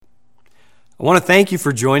I want to thank you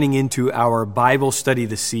for joining into our Bible study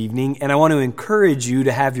this evening, and I want to encourage you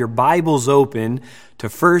to have your Bibles open to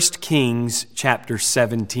 1 Kings chapter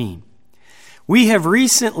 17. We have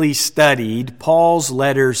recently studied Paul's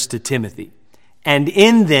letters to Timothy, and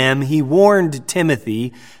in them he warned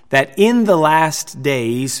Timothy that in the last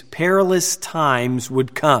days perilous times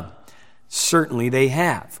would come. Certainly they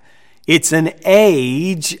have. It's an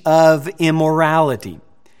age of immorality.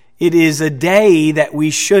 It is a day that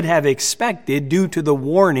we should have expected due to the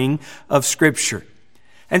warning of Scripture.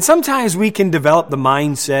 And sometimes we can develop the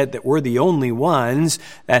mindset that we're the only ones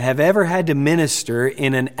that have ever had to minister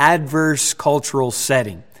in an adverse cultural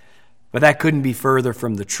setting. But that couldn't be further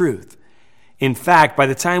from the truth. In fact, by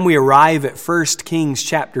the time we arrive at 1 Kings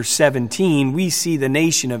chapter 17, we see the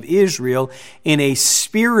nation of Israel in a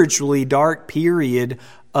spiritually dark period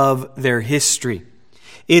of their history.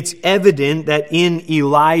 It's evident that in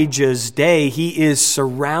Elijah's day, he is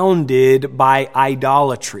surrounded by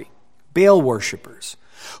idolatry, Baal worshipers,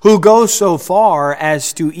 who go so far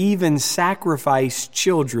as to even sacrifice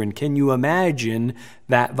children. Can you imagine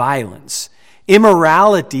that violence?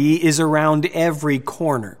 Immorality is around every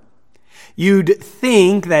corner. You'd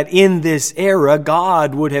think that in this era,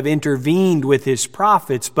 God would have intervened with his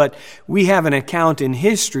prophets, but we have an account in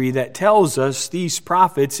history that tells us these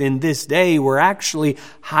prophets in this day were actually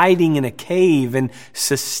hiding in a cave and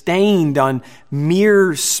sustained on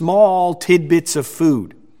mere small tidbits of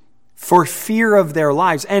food for fear of their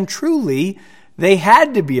lives. And truly, they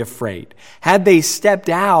had to be afraid. Had they stepped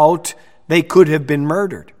out, they could have been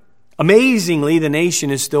murdered. Amazingly, the nation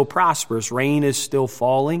is still prosperous. Rain is still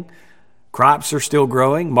falling. Crops are still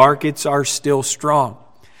growing. Markets are still strong.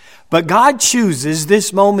 But God chooses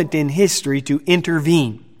this moment in history to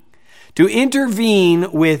intervene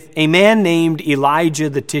with a man named Elijah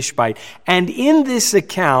the Tishbite. And in this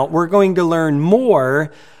account, we're going to learn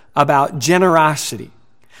more about generosity.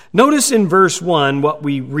 Notice in verse 1 what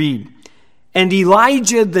we read. And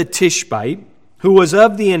Elijah the Tishbite, who was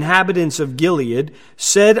of the inhabitants of Gilead,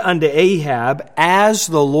 said unto Ahab, As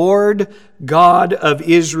the Lord God of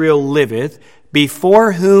Israel liveth,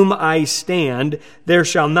 before whom I stand, there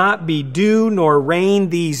shall not be dew nor rain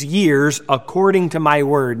these years according to my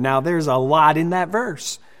word. Now there's a lot in that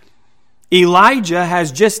verse. Elijah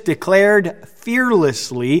has just declared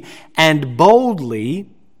fearlessly and boldly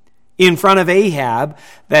in front of Ahab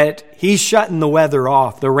that he's shutting the weather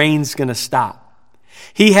off. The rain's going to stop.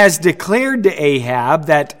 He has declared to Ahab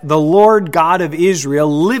that the Lord God of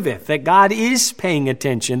Israel liveth, that God is paying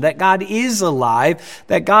attention, that God is alive,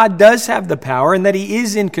 that God does have the power, and that he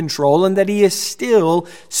is in control, and that he is still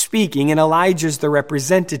speaking, and Elijah's the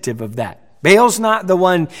representative of that. Baal's not the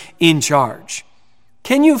one in charge.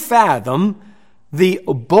 Can you fathom the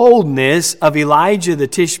boldness of Elijah the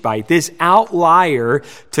Tishbite, this outlier,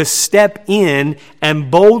 to step in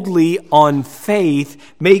and boldly on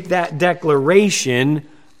faith make that declaration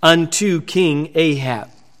unto King Ahab?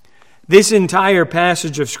 This entire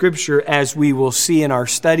passage of Scripture, as we will see in our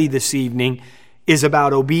study this evening, is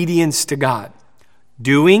about obedience to God.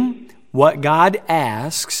 Doing what God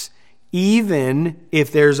asks, even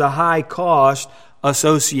if there's a high cost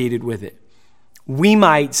associated with it. We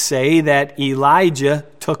might say that Elijah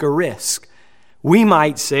took a risk. We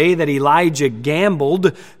might say that Elijah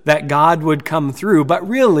gambled that God would come through, but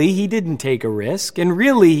really he didn't take a risk, and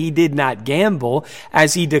really he did not gamble,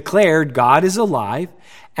 as he declared God is alive,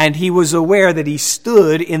 and he was aware that he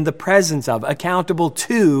stood in the presence of, accountable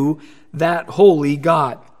to, that holy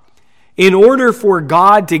God. In order for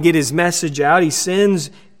God to get his message out, he sends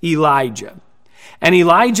Elijah. And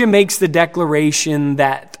Elijah makes the declaration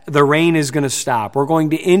that the rain is going to stop. We're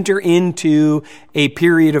going to enter into a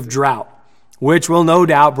period of drought, which will no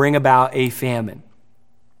doubt bring about a famine.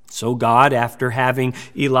 So God, after having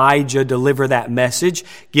Elijah deliver that message,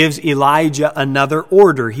 gives Elijah another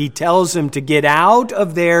order. He tells him to get out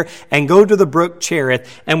of there and go to the brook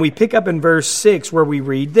Cherith. And we pick up in verse 6 where we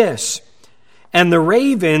read this. And the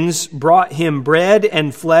ravens brought him bread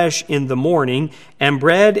and flesh in the morning, and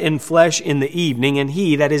bread and flesh in the evening, and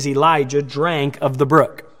he, that is Elijah, drank of the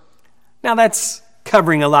brook. Now that's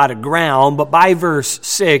covering a lot of ground, but by verse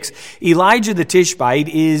 6, Elijah the Tishbite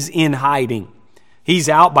is in hiding. He's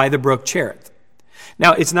out by the brook Cherith.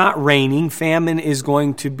 Now it's not raining. Famine is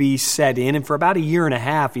going to be set in, and for about a year and a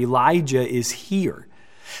half, Elijah is here.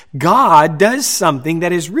 God does something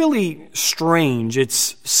that is really strange.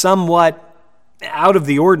 It's somewhat out of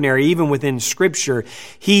the ordinary, even within Scripture.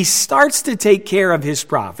 He starts to take care of his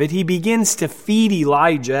prophet. He begins to feed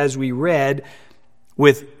Elijah, as we read,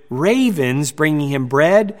 with ravens bringing him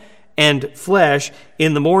bread and flesh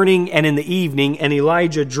in the morning and in the evening, and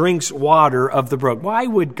Elijah drinks water of the brook. Why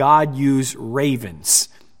would God use ravens?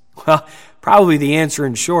 Well, probably the answer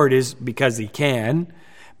in short is because he can.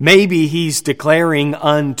 Maybe he's declaring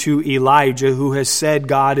unto Elijah, who has said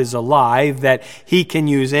God is alive, that he can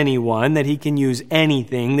use anyone, that he can use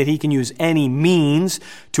anything, that he can use any means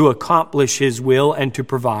to accomplish his will and to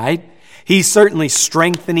provide. He's certainly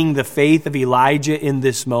strengthening the faith of Elijah in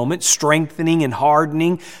this moment, strengthening and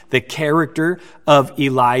hardening the character of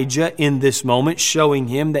Elijah in this moment, showing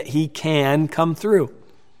him that he can come through.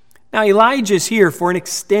 Now, Elijah's here for an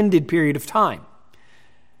extended period of time.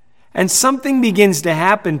 And something begins to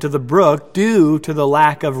happen to the brook due to the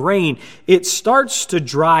lack of rain. It starts to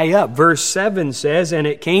dry up. Verse 7 says, "And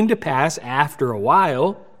it came to pass after a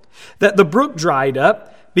while that the brook dried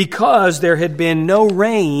up because there had been no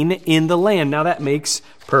rain in the land." Now that makes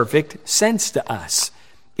perfect sense to us.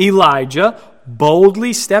 Elijah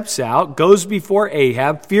boldly steps out, goes before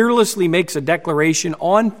Ahab, fearlessly makes a declaration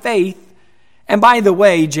on faith. And by the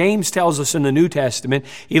way, James tells us in the New Testament,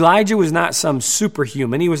 Elijah was not some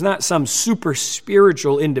superhuman. He was not some super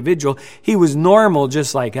spiritual individual. He was normal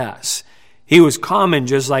just like us. He was common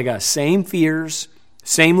just like us. Same fears,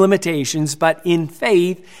 same limitations, but in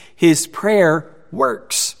faith, his prayer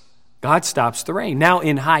works. God stops the rain. Now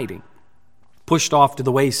in hiding, pushed off to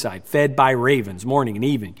the wayside, fed by ravens morning and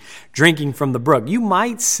evening, drinking from the brook. You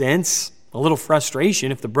might sense a little frustration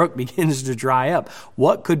if the brook begins to dry up.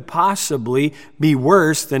 What could possibly be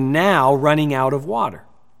worse than now running out of water?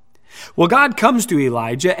 Well, God comes to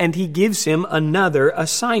Elijah and he gives him another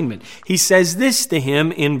assignment. He says this to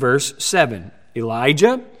him in verse 7.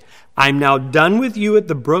 "Elijah, I'm now done with you at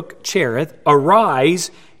the brook Cherith.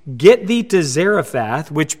 Arise, get thee to Zarephath,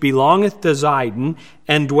 which belongeth to Zidon,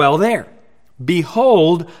 and dwell there.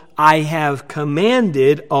 Behold, I have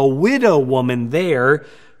commanded a widow woman there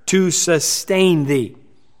to sustain thee."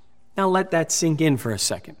 Now let that sink in for a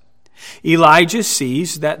second. Elijah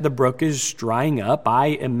sees that the brook is drying up. I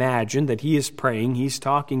imagine that he is praying. He's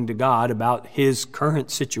talking to God about his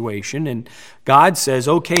current situation. And God says,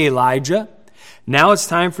 "Okay, Elijah, now it's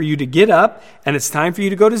time for you to get up, and it's time for you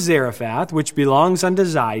to go to Zarephath, which belongs unto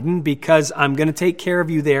Zidon, because I'm going to take care of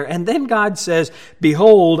you there." And then God says,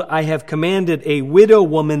 "Behold, I have commanded a widow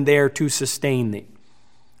woman there to sustain thee."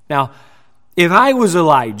 Now, if I was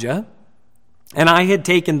Elijah, and I had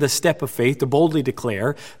taken the step of faith to boldly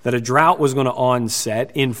declare that a drought was going to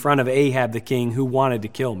onset in front of Ahab the king who wanted to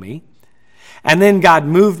kill me, and then God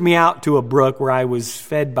moved me out to a brook where I was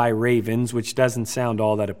fed by ravens, which doesn't sound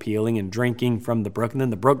all that appealing, and drinking from the brook, and then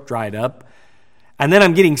the brook dried up, and then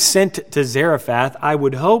I'm getting sent to Zarephath, I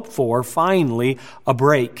would hope for, finally, a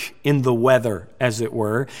break in the weather, as it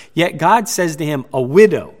were. Yet God says to him, "A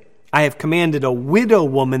widow. I have commanded a widow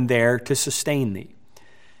woman there to sustain thee."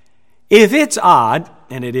 If it's odd,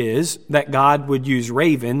 and it is, that God would use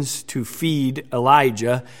ravens to feed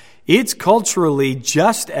Elijah, it's culturally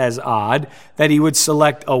just as odd that he would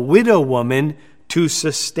select a widow woman to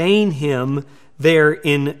sustain him there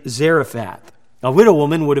in Zarephath. A widow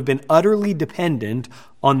woman would have been utterly dependent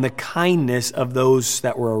on the kindness of those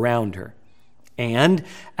that were around her. And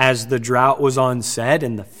as the drought was onset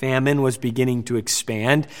and the famine was beginning to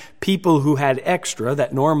expand, people who had extra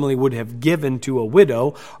that normally would have given to a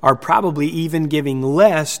widow are probably even giving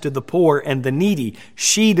less to the poor and the needy.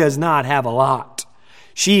 She does not have a lot.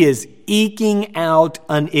 She is eking out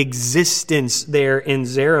an existence there in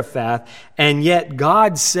Zarephath, and yet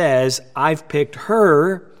God says, "I've picked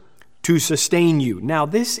her to sustain you." Now,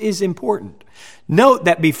 this is important. Note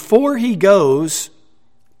that before he goes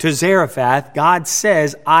to Zarephath, God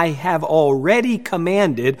says, "I have already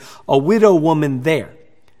commanded a widow woman there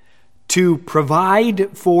to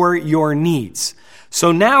provide for your needs."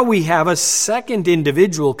 So now we have a second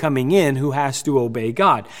individual coming in who has to obey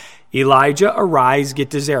God. Elijah, arise, get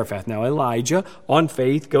to Zarephath. Now Elijah, on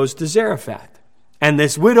faith, goes to Zarephath. And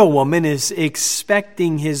this widow woman is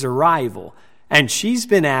expecting his arrival. And she's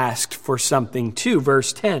been asked for something too.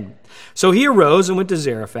 Verse 10. "So he arose and went to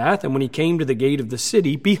Zarephath, and when he came to the gate of the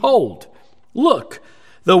city, behold, look,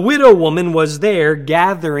 the widow woman was there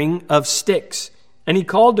gathering of sticks. And he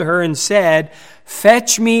called to her and said,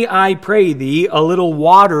 Fetch me, I pray thee, a little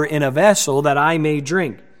water in a vessel that I may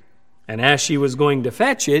drink. And as she was going to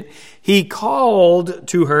fetch it, he called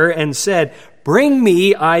to her and said, Bring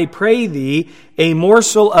me, I pray thee, a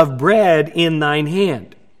morsel of bread in thine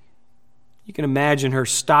hand." You can imagine her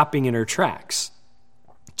stopping in her tracks,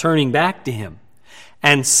 turning back to him,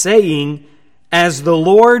 and saying, "As the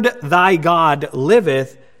Lord thy God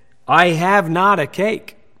liveth, I have not a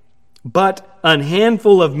cake, but an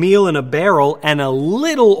handful of meal in a barrel and a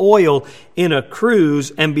little oil in a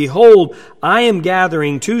cruse. And behold, I am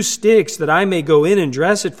gathering 2 sticks that I may go in and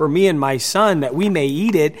dress it for me and my son, that we may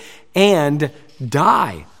eat it and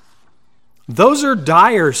die." Those are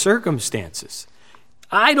dire circumstances.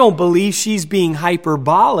 I don't believe she's being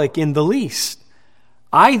hyperbolic in the least.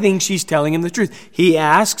 I think she's telling him the truth. He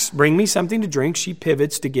asks, "Bring me something to drink." She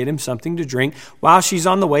pivots to get him something to drink. While she's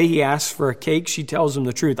on the way, he asks for a cake. She tells him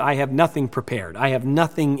the truth. "I have nothing prepared. I have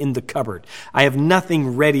nothing in the cupboard. I have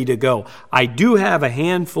nothing ready to go. I do have a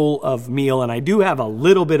handful of meal and I do have a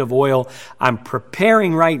little bit of oil. I'm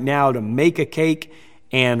preparing right now to make a cake,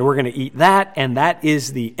 and we're going to eat that, and that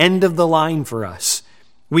is the end of the line for us.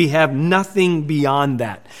 We have nothing beyond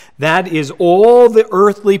that. That is all the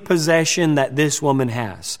earthly possession that this woman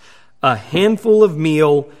has. A handful of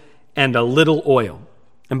meal and a little oil."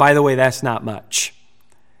 And by the way, that's not much.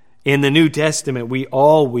 In the New Testament, we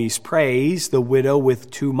always praise the widow with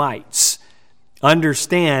 2 mites.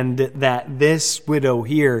 Understand that this widow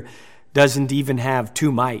here doesn't even have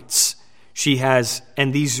 2 mites. She has,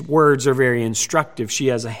 and these words are very instructive, she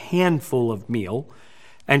has a handful of meal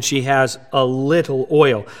and she has a little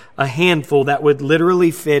oil. A handful, that would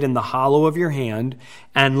literally fit in the hollow of your hand,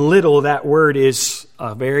 and little, that word is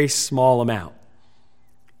a very small amount.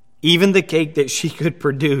 Even the cake that she could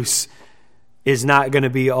produce is not going to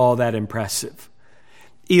be all that impressive.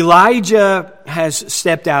 Elijah has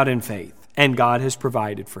stepped out in faith, and God has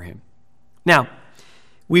provided for him. Now,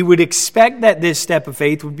 we would expect that this step of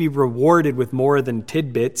faith would be rewarded with more than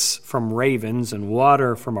tidbits from ravens and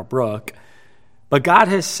water from a brook. But God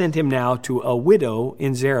has sent him now to a widow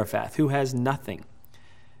in Zarephath who has nothing.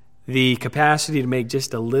 The capacity to make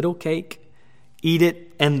just a little cake, eat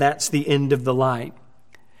it, and that's the end of the line.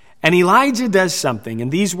 And Elijah does something,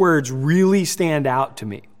 and these words really stand out to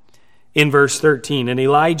me. In verse 13, "And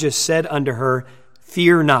Elijah said unto her,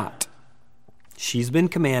 Fear not." She's been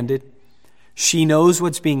commanded. She knows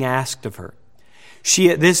what's being asked of her. She,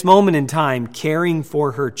 at this moment in time, caring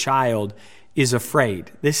for her child, is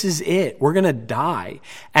afraid. This is it. We're going to die.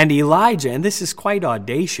 And Elijah, and this is quite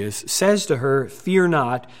audacious, says to her, "Fear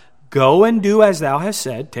not, go and do as thou hast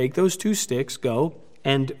said." Take those 2 sticks, go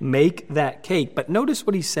and make that cake. But notice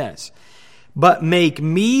what he says. "But make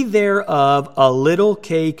me thereof a little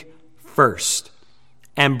cake first,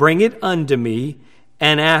 and bring it unto me,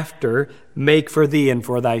 and after make for thee and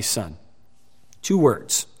for thy son." 2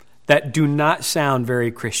 words that do not sound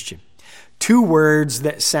very Christian. 2 words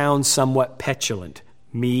that sound somewhat petulant.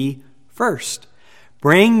 Me first.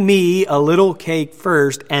 Bring me a little cake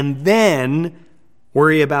first, and then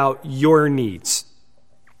worry about your needs.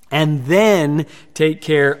 And then take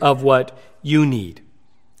care of what you need.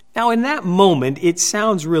 Now, in that moment, it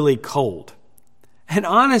sounds really cold. And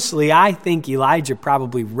honestly, I think Elijah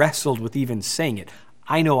probably wrestled with even saying it.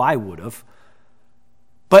 I know I would have.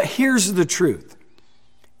 But here's the truth.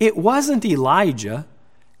 It wasn't Elijah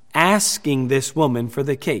asking this woman for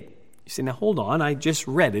the cake. You say, now hold on, I just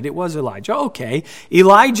read it. It was Elijah. Okay,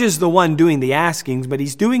 Elijah's the one doing the askings, but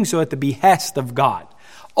he's doing so at the behest of God.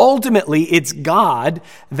 Ultimately, it's God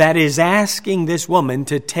that is asking this woman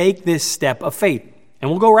to take this step of faith. And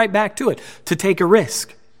we'll go right back to it. To take a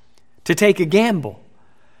risk. To take a gamble.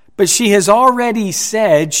 But she has already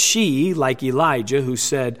said, she, like Elijah, who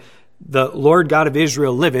said, "The Lord God of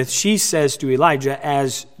Israel liveth," she says to Elijah,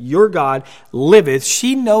 "As your God liveth."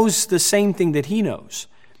 She knows the same thing that he knows.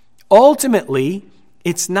 Ultimately,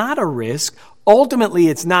 it's not a risk. Ultimately,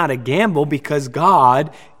 it's not a gamble, because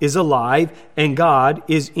God is alive and God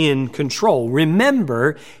is in control.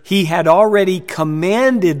 Remember, he had already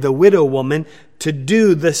commanded the widow woman to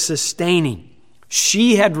do the sustaining.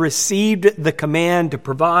 She had received the command to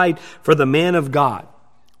provide for the man of God.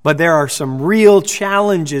 But there are some real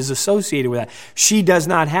challenges associated with that. She does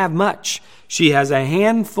not have much. She has a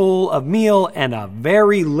handful of meal and a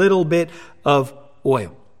very little bit of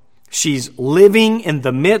oil. She's living in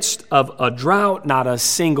the midst of a drought, not a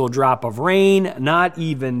single drop of rain, not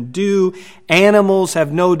even dew. Animals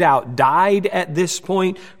have no doubt died at this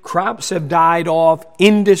point. Crops have died off.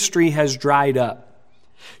 Industry has dried up.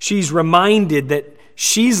 She's reminded that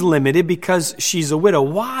she's limited because she's a widow.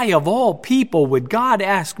 Why, of all people, would God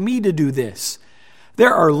ask me to do this?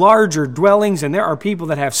 There are larger dwellings and there are people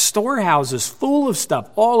that have storehouses full of stuff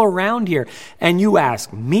all around here. And you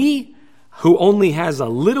ask me, who only has a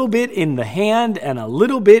little bit in the hand and a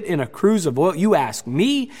little bit in a cruse of oil, you ask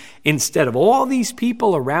me, instead of all these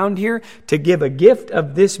people around here, to give a gift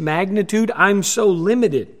of this magnitude? I'm so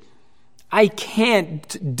limited. I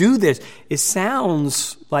can't do this. It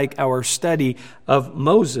sounds like our study of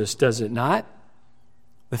Moses, does it not?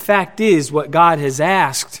 The fact is, what God has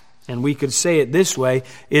asked and we could say it this way,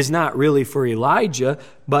 is not really for Elijah,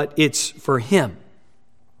 but it's for him.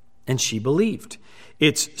 And she believed.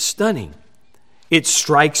 It's stunning. It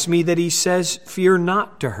strikes me that he says, "Fear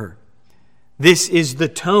not," to her. This is the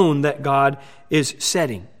tone that God is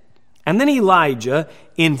setting. And then Elijah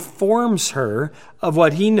informs her of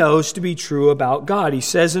what he knows to be true about God. He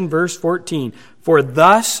says in verse 14, "For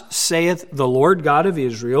thus saith the Lord God of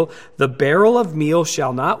Israel, the barrel of meal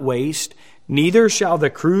shall not waste, neither shall the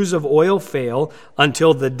cruse of oil fail,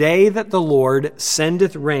 until the day that the Lord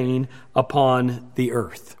sendeth rain upon the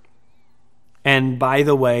earth." And by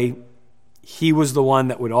the way, he was the one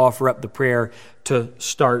that would offer up the prayer to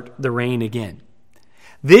start the rain again.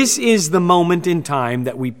 This is the moment in time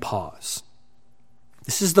that we pause.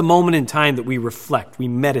 This is the moment in time that we reflect, we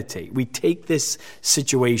meditate, we take this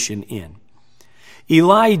situation in.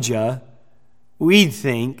 Elijah, we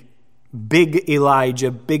think, big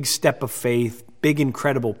Elijah, big step of faith, big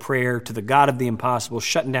incredible prayer to the God of the impossible,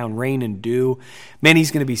 shutting down rain and dew. Man,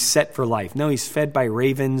 he's going to be set for life. No, he's fed by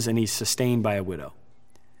ravens and he's sustained by a widow.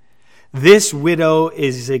 This widow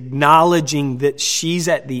is acknowledging that she's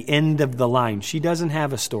at the end of the line. She doesn't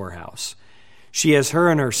have a storehouse. She has her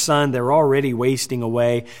and her son. They're already wasting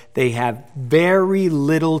away. They have very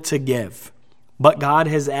little to give. But God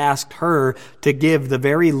has asked her to give the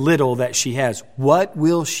very little that she has. What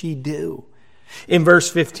will she do? In verse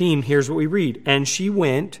 15, here's what we read. "And she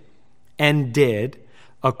went and did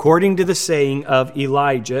according to the saying of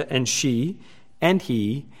Elijah, and she and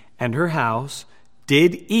he and her house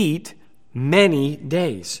did eat many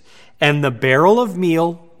days. And the barrel of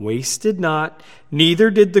meal wasted not, neither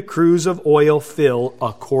did the cruse of oil fill,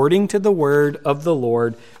 according to the word of the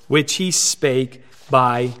Lord, which he spake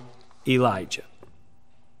by Elijah."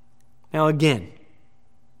 Now again,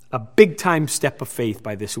 a big-time step of faith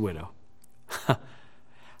by this widow.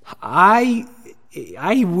 I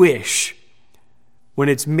wish, when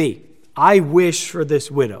it's me, I wish for this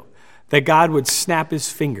widow that God would snap his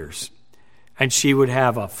fingers and she would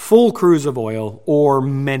have a full cruse of oil or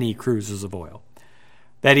many cruses of oil.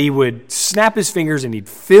 That he would snap his fingers and he'd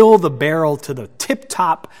fill the barrel to the tip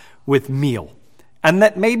top with meal. And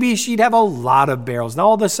that maybe she'd have a lot of barrels. Now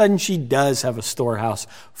all of a sudden she does have a storehouse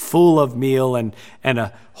full of meal and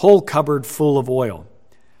a whole cupboard full of oil.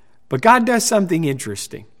 But God does something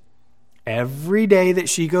interesting. Every day that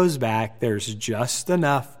she goes back, there's just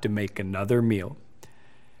enough to make another meal.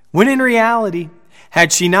 When in reality,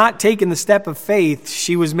 had she not taken the step of faith,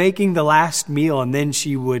 she was making the last meal and then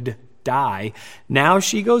she would die. Now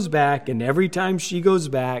she goes back, and every time she goes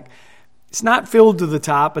back, it's not filled to the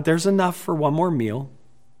top, but there's enough for one more meal.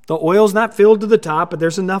 The oil's not filled to the top, but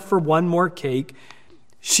there's enough for one more cake.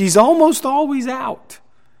 She's almost always out.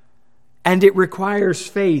 And it requires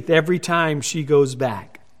faith every time she goes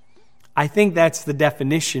back. I think that's the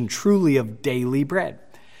definition truly of daily bread.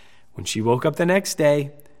 When she woke up the next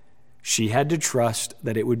day, she had to trust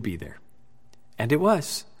that it would be there. And it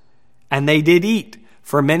was. And they did eat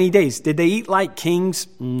for many days. Did they eat like kings?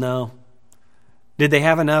 No. Did they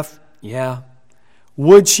have enough? Yeah.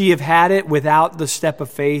 Would she have had it without the step of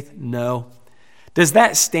faith? No. Does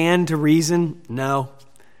that stand to reason? No.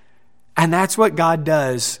 And that's what God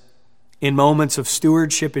does in moments of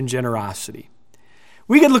stewardship and generosity.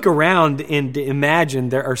 We could look around and imagine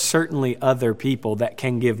there are certainly other people that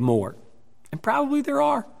can give more. And probably there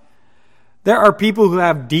are. There are people who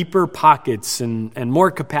have deeper pockets and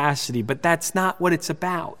more capacity, but that's not what it's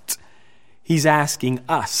about. He's asking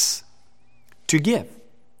us to give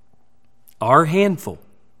our handful,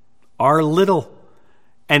 our little,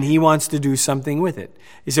 and he wants to do something with it.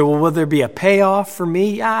 He said, well, will there be a payoff for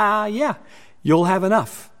me? Yeah, you'll have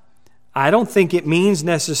enough. I don't think it means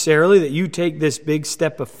necessarily that you take this big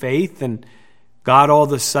step of faith and God all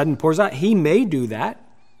of a sudden pours out. He may do that.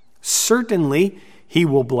 Certainly, he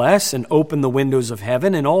will bless and open the windows of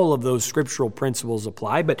heaven, and all of those scriptural principles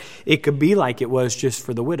apply, but it could be like it was just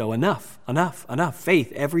for the widow. Enough.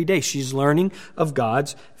 Faith every day. She's learning of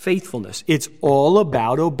God's faithfulness. It's all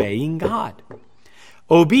about obeying God.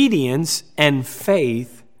 Obedience and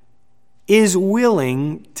faith is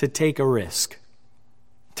willing to take a risk,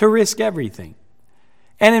 to risk everything.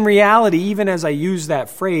 And in reality, even as I use that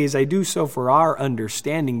phrase, I do so for our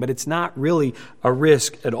understanding, but it's not really a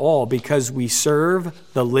risk at all because we serve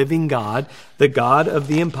the living God, the God of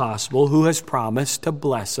the impossible, who has promised to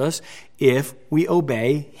bless us if we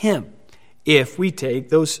obey him, if we take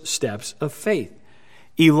those steps of faith.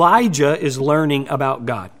 Elijah is learning about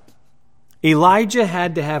God. Elijah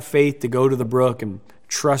had to have faith to go to the brook and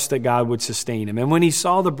trust that God would sustain him. And when he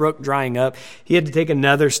saw the brook drying up, he had to take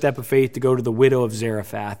another step of faith to go to the widow of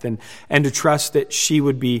Zarephath and to trust that she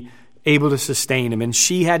would be able to sustain him. And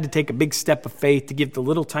she had to take a big step of faith to give the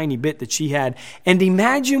little tiny bit that she had. And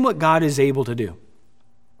imagine what God is able to do.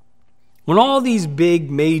 When all these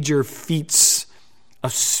big, major feats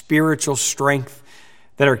of spiritual strength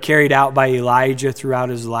that are carried out by Elijah throughout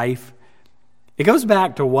his life, it goes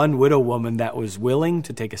back to one widow woman that was willing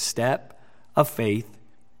to take a step of faith,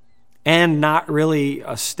 and not really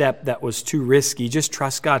a step that was too risky. Just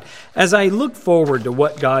trust God. As I look forward to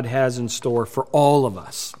what God has in store for all of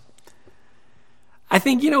us, I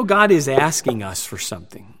think, God is asking us for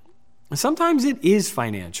something. Sometimes it is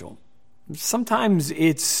financial. Sometimes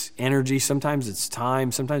it's energy. Sometimes it's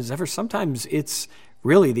time. Sometimes it's effort. Sometimes it's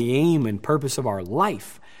really the aim and purpose of our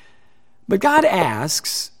life. But God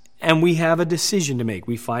asks, and we have a decision to make.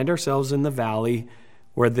 We find ourselves in the valley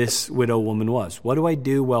where this widow woman was. What do I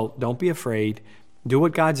do? Well, don't be afraid. Do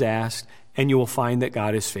what God's asked, and you will find that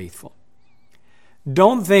God is faithful.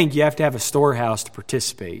 Don't think you have to have a storehouse to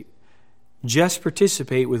participate. Just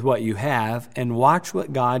participate with what you have and watch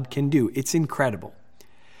what God can do. It's incredible.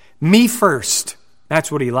 Me first.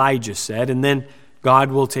 That's what Elijah said, and then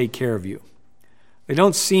God will take care of you. They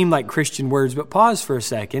don't seem like Christian words, but pause for a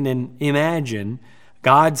second and imagine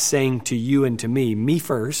God saying to you and to me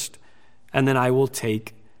first, and then I will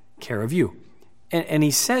take care of you. And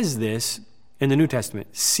he says this in the New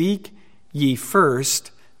Testament, seek ye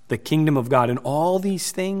first the kingdom of God, and all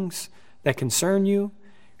these things that concern you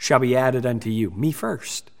shall be added unto you. Me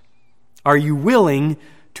first. Are you willing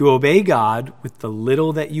to obey God with the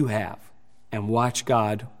little that you have and watch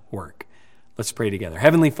God work? Let's pray together.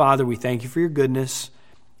 Heavenly Father, we thank you for your goodness.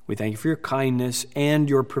 We thank you for your kindness and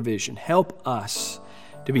your provision. Help us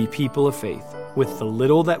to be people of faith with the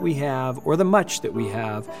little that we have or the much that we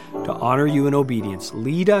have to honor you in obedience.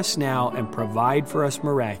 Lead us now and provide for us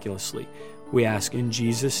miraculously. We ask in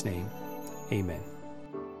Jesus' name, amen.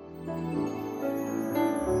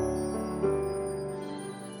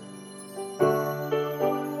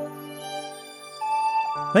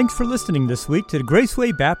 Thanks for listening this week to the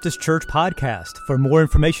Graceway Baptist Church podcast. For more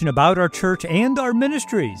information about our church and our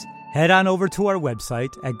ministries, head on over to our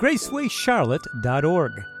website at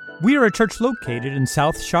gracewayscharlotte.org. We are a church located in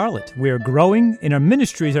South Charlotte. We are growing, and our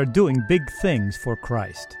ministries are doing big things for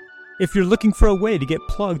Christ. If you're looking for a way to get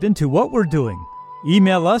plugged into what we're doing,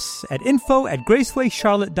 email us at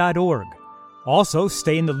info@gracewayscharlotte.org. Also,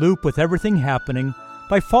 stay in the loop with everything happening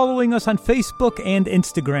by following us on Facebook and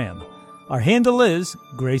Instagram. Our handle is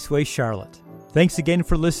Graceway Charlotte. Thanks again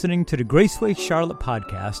for listening to the Graceway Charlotte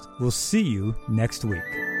podcast. We'll see you next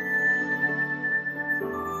week.